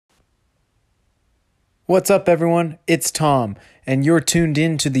What's up, everyone? It's Tom, and you're tuned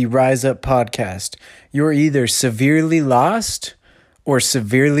in to the Rise Up podcast. You're either severely lost or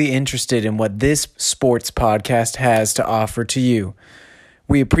severely interested in what this sports podcast has to offer to you.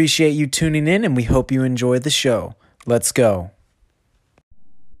 We appreciate you tuning in, and we hope you enjoy the show. Let's go.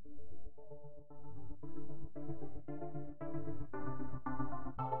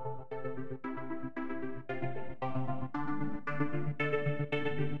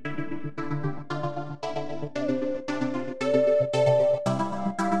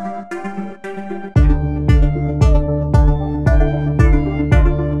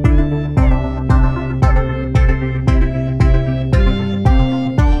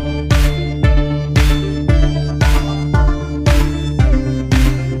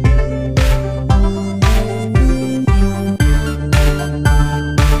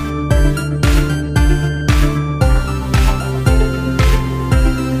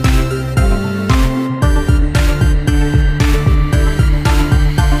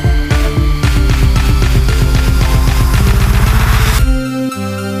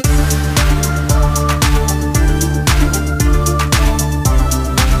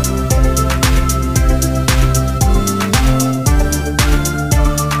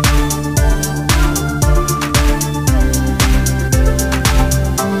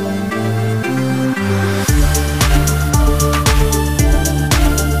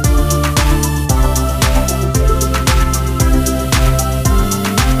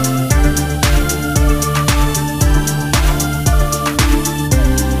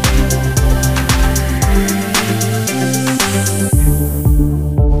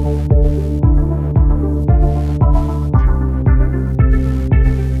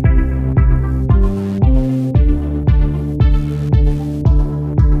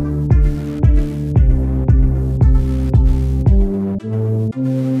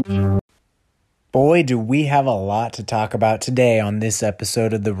 Boy, do we have a lot to talk about today on this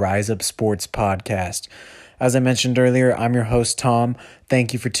episode of the Rise Up Sports podcast. As I mentioned earlier, I'm your host, Tom.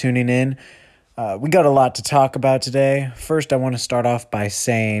 Thank you for tuning in. We got a lot to talk about today. First, I want to start off by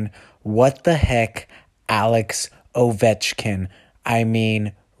saying, what the heck, Alex Ovechkin? I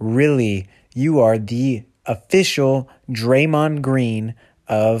mean, really, you are the official Draymond Green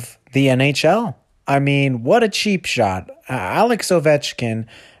of the NHL. I mean, what a cheap shot. Alex Ovechkin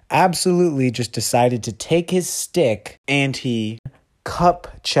absolutely just decided to take his stick and he cup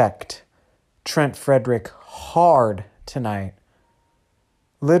checked Trent Frederic hard tonight.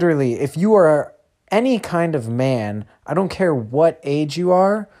 Literally, if you are any kind of man, I don't care what age you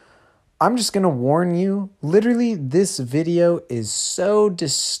are, I'm just going to warn you, literally this video is so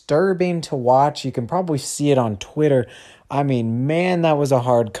disturbing to watch. You can probably see it on Twitter. I mean, man, that was a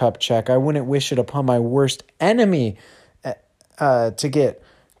hard cup check. I wouldn't wish it upon my worst enemy to get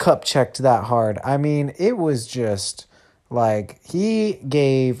cup checked that hard. I mean, it was just like he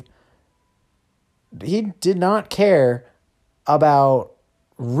did not care about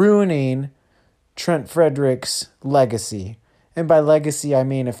ruining Trent Frederic's legacy. And by legacy, I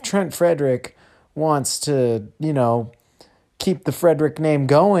mean if Trent Frederic wants to, keep the Frederic name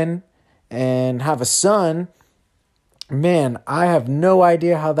going and have a son, man, I have no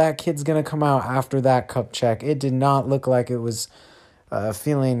idea how that kid's going to come out after that cup check. It did not look like it was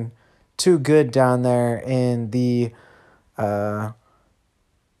feeling too good down there in the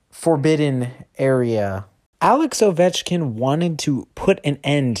forbidden area. Alex Ovechkin wanted to put an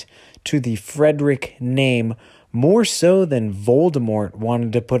end to the Frederic name more so than Voldemort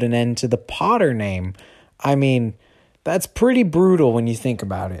wanted to put an end to the Potter name. I mean, that's pretty brutal when you think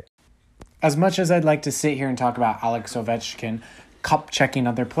about it. As much as I'd like to sit here and talk about Alex Ovechkin cup checking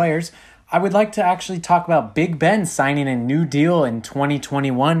other players, I would like to actually talk about Big Ben signing a new deal in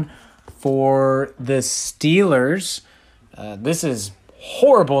 2021 for the Steelers. This is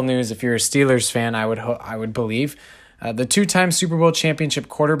horrible news if you're a Steelers fan, I would believe. The two-time Super Bowl championship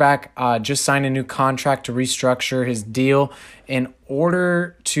quarterback just signed a new contract to restructure his deal in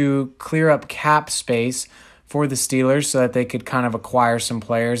order to clear up cap space for the Steelers so that they could kind of acquire some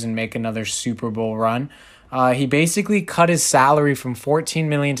players and make another Super Bowl run. He basically cut his salary from $14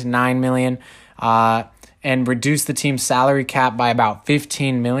 million to $9 million and reduced the team's salary cap by about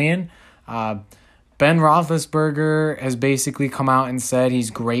 $15 million. Ben Roethlisberger has basically come out and said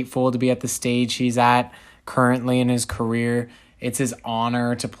he's grateful to be at the stage he's at currently in his career. It's his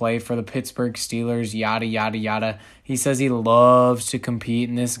honor to play for the Pittsburgh Steelers, yada, yada, yada. He says he loves to compete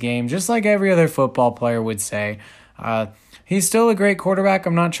in this game, just like every other football player would say. He's still a great quarterback.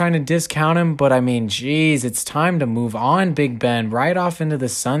 I'm not trying to discount him, but I mean, geez, it's time to move on, Big Ben. Right off into the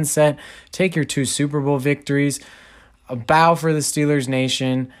sunset. Take your 2 Super Bowl victories. A bow for the Steelers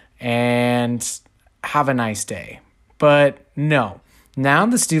nation. And have a nice day. But no. Now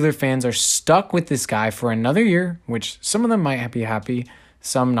the Steeler fans are stuck with this guy for another year, which some of them might be happy,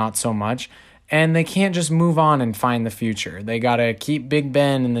 some not so much. And they can't just move on and find the future. They got to keep Big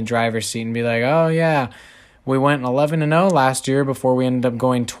Ben in the driver's seat and be like, oh, yeah, we went 11-0 last year before we ended up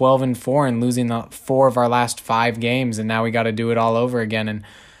going 12-4 and losing 4 of our last 5 games. And now we got to do it all over again. And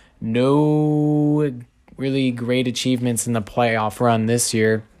no really great achievements in the playoff run this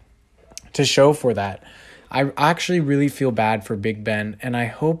year to show for that. I actually really feel bad for Big Ben, and I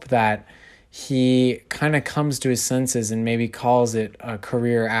hope that he kind of comes to his senses and maybe calls it a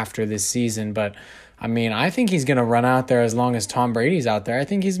career after this season. But, I mean, I think he's going to run out there as long as Tom Brady's out there. I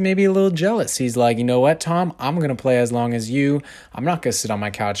think he's maybe a little jealous. He's like, you know what, Tom? I'm going to play as long as you. I'm not going to sit on my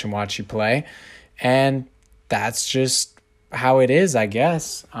couch and watch you play. And that's just how it is, I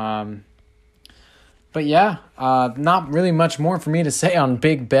guess. But, yeah, not really much more for me to say on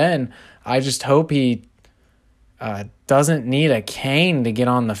Big Ben. I just hope he doesn't need a cane to get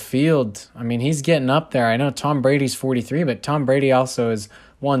on the field. I mean, he's getting up there. I know Tom Brady's 43, but Tom Brady also has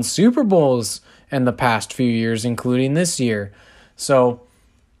won Super Bowls in the past few years, including this year. So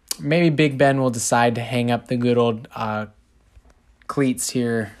maybe Big Ben will decide to hang up the good old cleats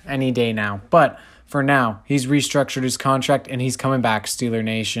here any day now. But for now, he's restructured his contract and he's coming back, Steeler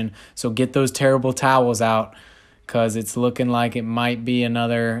Nation. So get those terrible towels out because it's looking like it might be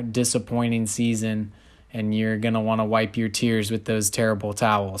another disappointing season. And you're going to want to wipe your tears with those terrible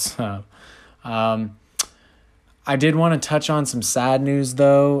towels. I did want to touch on some sad news,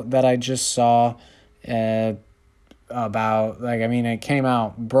 though, that I just saw about,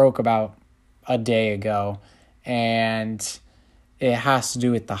 it broke about a day ago. And it has to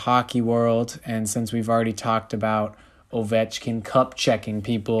do with the hockey world. And since we've already talked about Ovechkin cup checking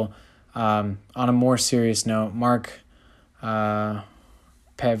people, on a more serious note, Mark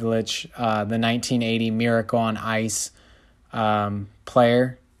Pavelich, the 1980 Miracle on Ice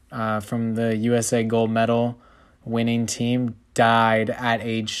player from the USA gold medal winning team, died at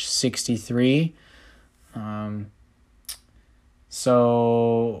age 63.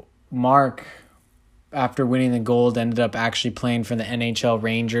 So Mark, after winning the gold, ended up actually playing for the NHL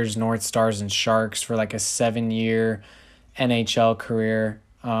Rangers, North Stars, and Sharks for like a 7-year NHL career.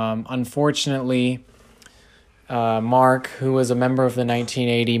 Unfortunately, Mark, who was a member of the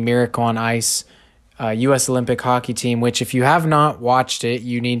 1980 Miracle on Ice U.S. Olympic hockey team, which if you have not watched it,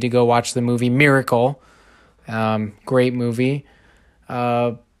 you need to go watch the movie Miracle. Great movie.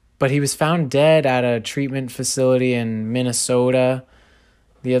 But he was found dead at a treatment facility in Minnesota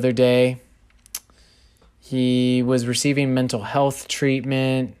the other day. He was receiving mental health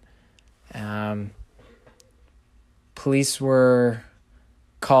treatment. Police were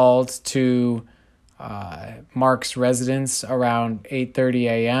called to Mark's residence around 8:30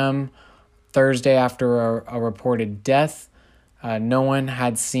 a.m. Thursday after a reported death. No one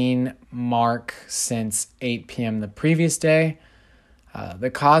had seen Mark since 8 p.m. the previous day. The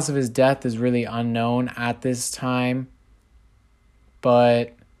cause of his death is really unknown at this time,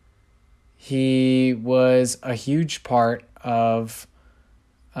 but he was a huge part of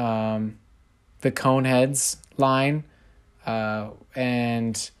the Coneheads line,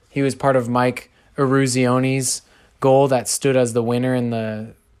 and he was part of Mike Eruzione's goal that stood as the winner in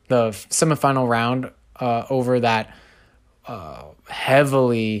the semifinal round over that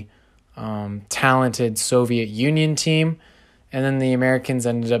heavily talented Soviet Union team. And then the Americans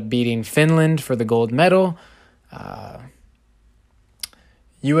ended up beating Finland for the gold medal.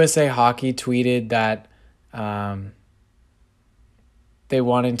 USA Hockey tweeted that they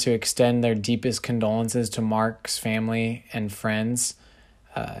wanted to extend their deepest condolences to Mark's family and friends.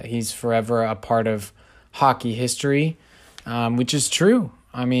 He's forever a part of hockey history, which is true.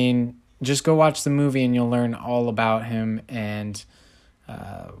 I mean, just go watch the movie and you'll learn all about him and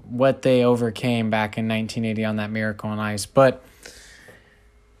what they overcame back in 1980 on that Miracle on Ice. But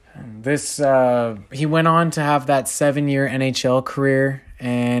he went on to have that 7-year NHL career,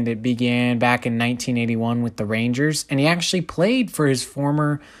 and it began back in 1981 with the Rangers. And he actually played for his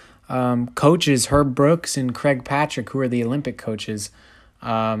former coaches, Herb Brooks and Craig Patrick, who are the Olympic coaches.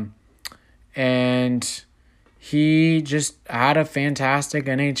 And he just had a fantastic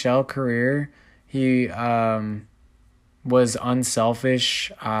NHL career. He was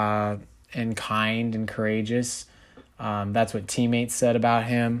unselfish and kind and courageous. That's what teammates said about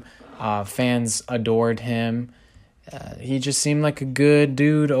him. Fans adored him. He just seemed like a good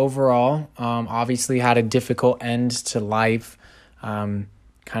dude overall. Obviously had a difficult end to life, kind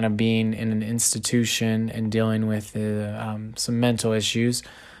of being in an institution and dealing with some mental issues.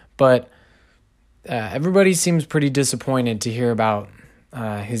 But everybody seems pretty disappointed to hear about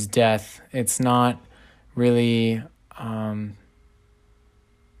his death. It's not really,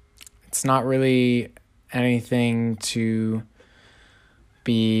 it's not really anything to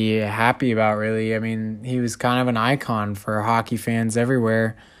be happy about, really. I mean, he was kind of an icon for hockey fans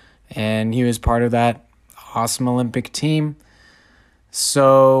everywhere, and he was part of that awesome Olympic team.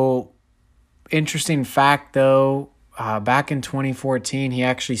 So, interesting fact, though, back in 2014, he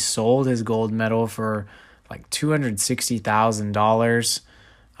actually sold his gold medal for like $260,000.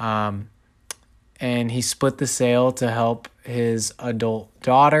 And he split the sale to help his adult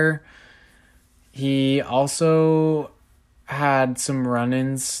daughter. He also had some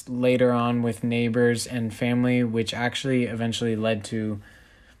run-ins later on with neighbors and family, which actually eventually led to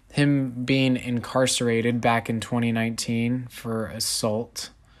him being incarcerated back in 2019 for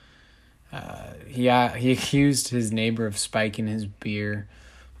assault. He accused his neighbor of spiking his beer.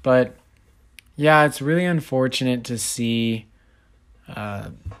 But yeah, it's really unfortunate to see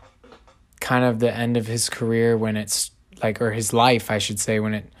kind of the end of his career when it's like, or his life, I should say,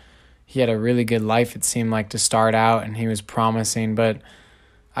 he had a really good life, it seemed like, to start out, and he was promising. But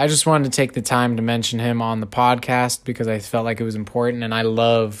I just wanted to take the time to mention him on the podcast because I felt like it was important, and I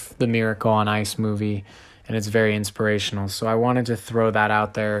love the Miracle on Ice movie, and it's very inspirational. So I wanted to throw that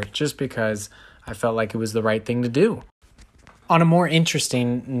out there just because I felt like it was the right thing to do. On a more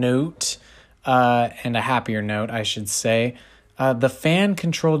interesting note, and a happier note, I should say, the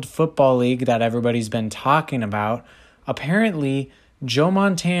fan-controlled football league that everybody's been talking about, apparently Joe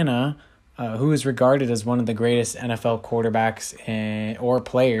Montana, who is regarded as one of the greatest NFL quarterbacks or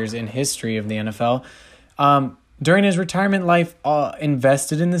players in history of the NFL, during his retirement life,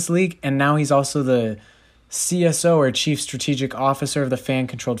 invested in this league, and now he's also the CSO, or Chief Strategic Officer, of the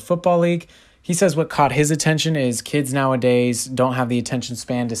fan-controlled football league. He says what caught his attention is kids nowadays don't have the attention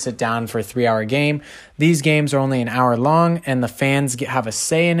span to sit down for a 3-hour game. These games are only an hour long, and the fans have a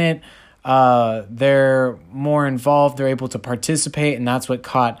say in it. They're more involved. They're able to participate, and that's what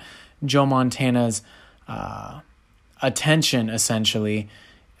caught Joe Montana's attention, essentially.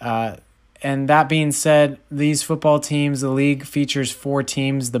 And that being said, these football teams, the league features 4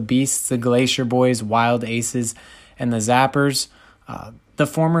 teams: the Beasts, the Glacier Boys, Wild Aces, and the Zappers. The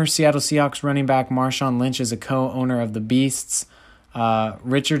former Seattle Seahawks running back Marshawn Lynch is a co-owner of the Beasts.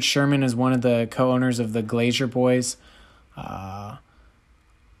 Richard Sherman is one of the co-owners of the Glacier Boys. Austin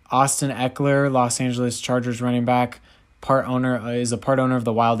Eckler, Los Angeles Chargers running back, is a part owner of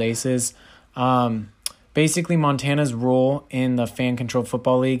the Wild Aces. Basically, Montana's role in the fan-controlled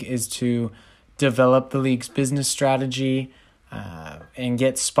football league is to develop the league's business strategy and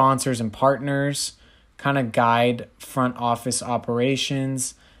get sponsors and partners, kind of guide front office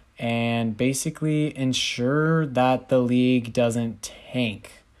operations, and basically ensure that the league doesn't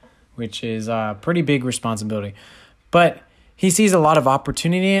tank, which is a pretty big responsibility. But he sees a lot of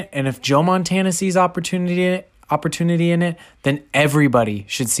opportunity in it, and if Joe Montana sees opportunity in it, then everybody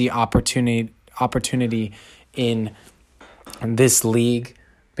should see opportunity in this league,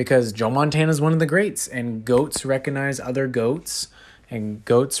 because Joe Montana is one of the greats, and goats recognize other goats, and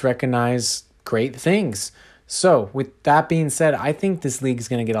goats recognize great things. So with that being said, I think this league is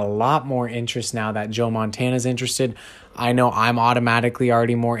going to get a lot more interest now that Joe Montana is interested. I know I'm automatically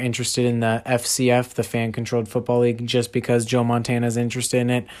already more interested in the FCF, the Fan-Controlled Football League, just because Joe Montana is interested in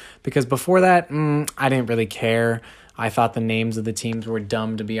it. Because before that, I didn't really care. I thought the names of the teams were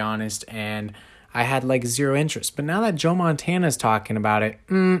dumb, to be honest, and I had like zero interest. But now that Joe Montana is talking about it,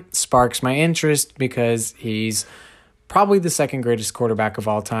 sparks my interest, because he's probably the second greatest quarterback of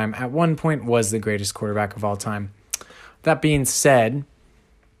all time. At one point was the greatest quarterback of all time. That being said,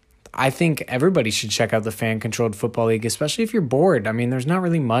 I think everybody should check out the Fan-Controlled Football League, especially if you're bored. I mean, there's not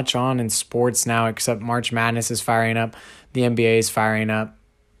really much on in sports now except March Madness is firing up. The NBA is firing up,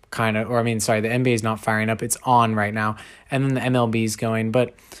 the NBA is not firing up. It's on right now. And then the MLB is going.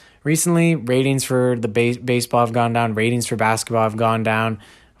 But recently, ratings for the baseball have gone down. Ratings for basketball have gone down.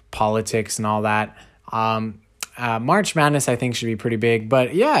 Politics and all that. March Madness, I think, should be pretty big.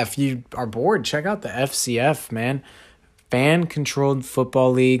 But yeah, if you are bored, check out the FCF, man. Fan-Controlled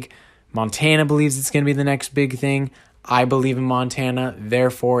Football League. Montana believes it's going to be the next big thing. I believe in Montana.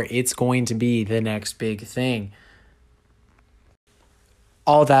 Therefore, it's going to be the next big thing.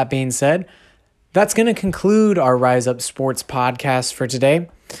 All that being said, that's going to conclude our Rise Up Sports podcast for today.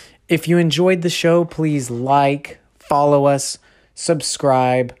 If you enjoyed the show, please follow us,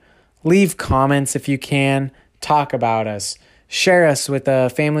 subscribe, leave comments if you can. Talk about us. Share us with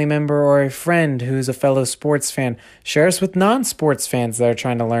a family member or a friend who's a fellow sports fan. Share us with non-sports fans that are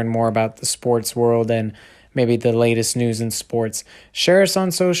trying to learn more about the sports world and maybe the latest news in sports. Share us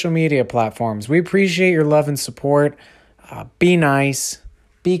on social media platforms. We appreciate your love and support. Be nice.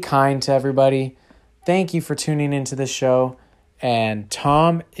 Be kind to everybody. Thank you for tuning into the show, and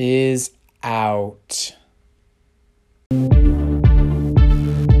Tom is out.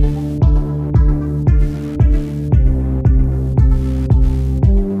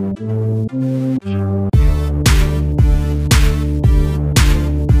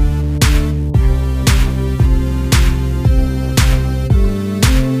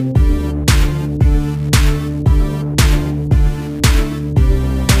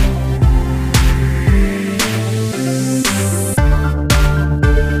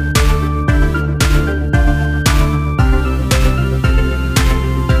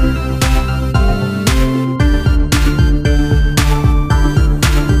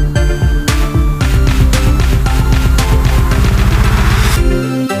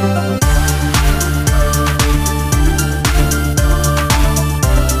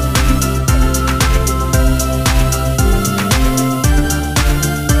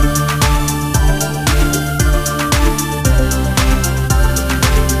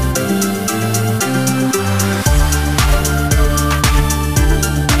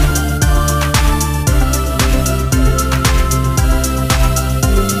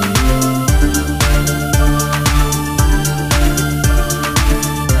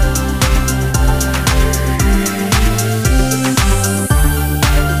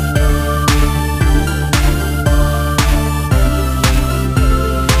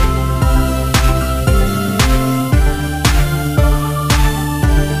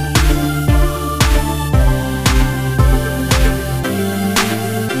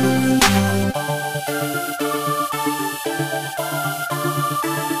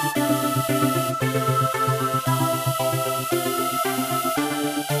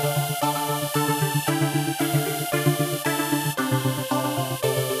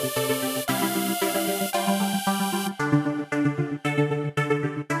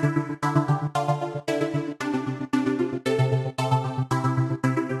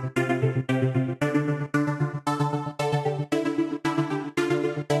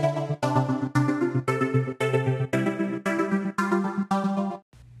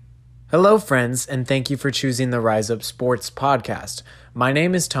 Hello, friends, and thank you for choosing the Rise Up Sports podcast. My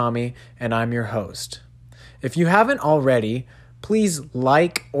name is Tommy, and I'm your host. If you haven't already, please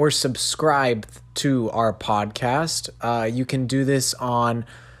like or subscribe to our podcast. You can do this on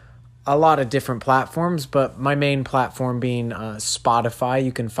a lot of different platforms, but my main platform being Spotify.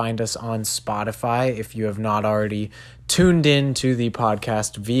 You can find us on Spotify if you have not already tuned in to the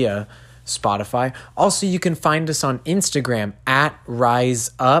podcast via Spotify. Also, you can find us on Instagram at Rise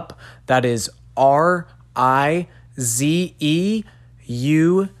Up. That is RIZEUPP.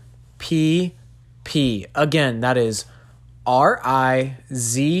 Again, that is RIZEUPP.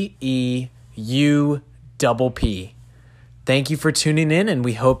 Thank you for tuning in, and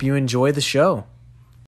we hope you enjoy the show.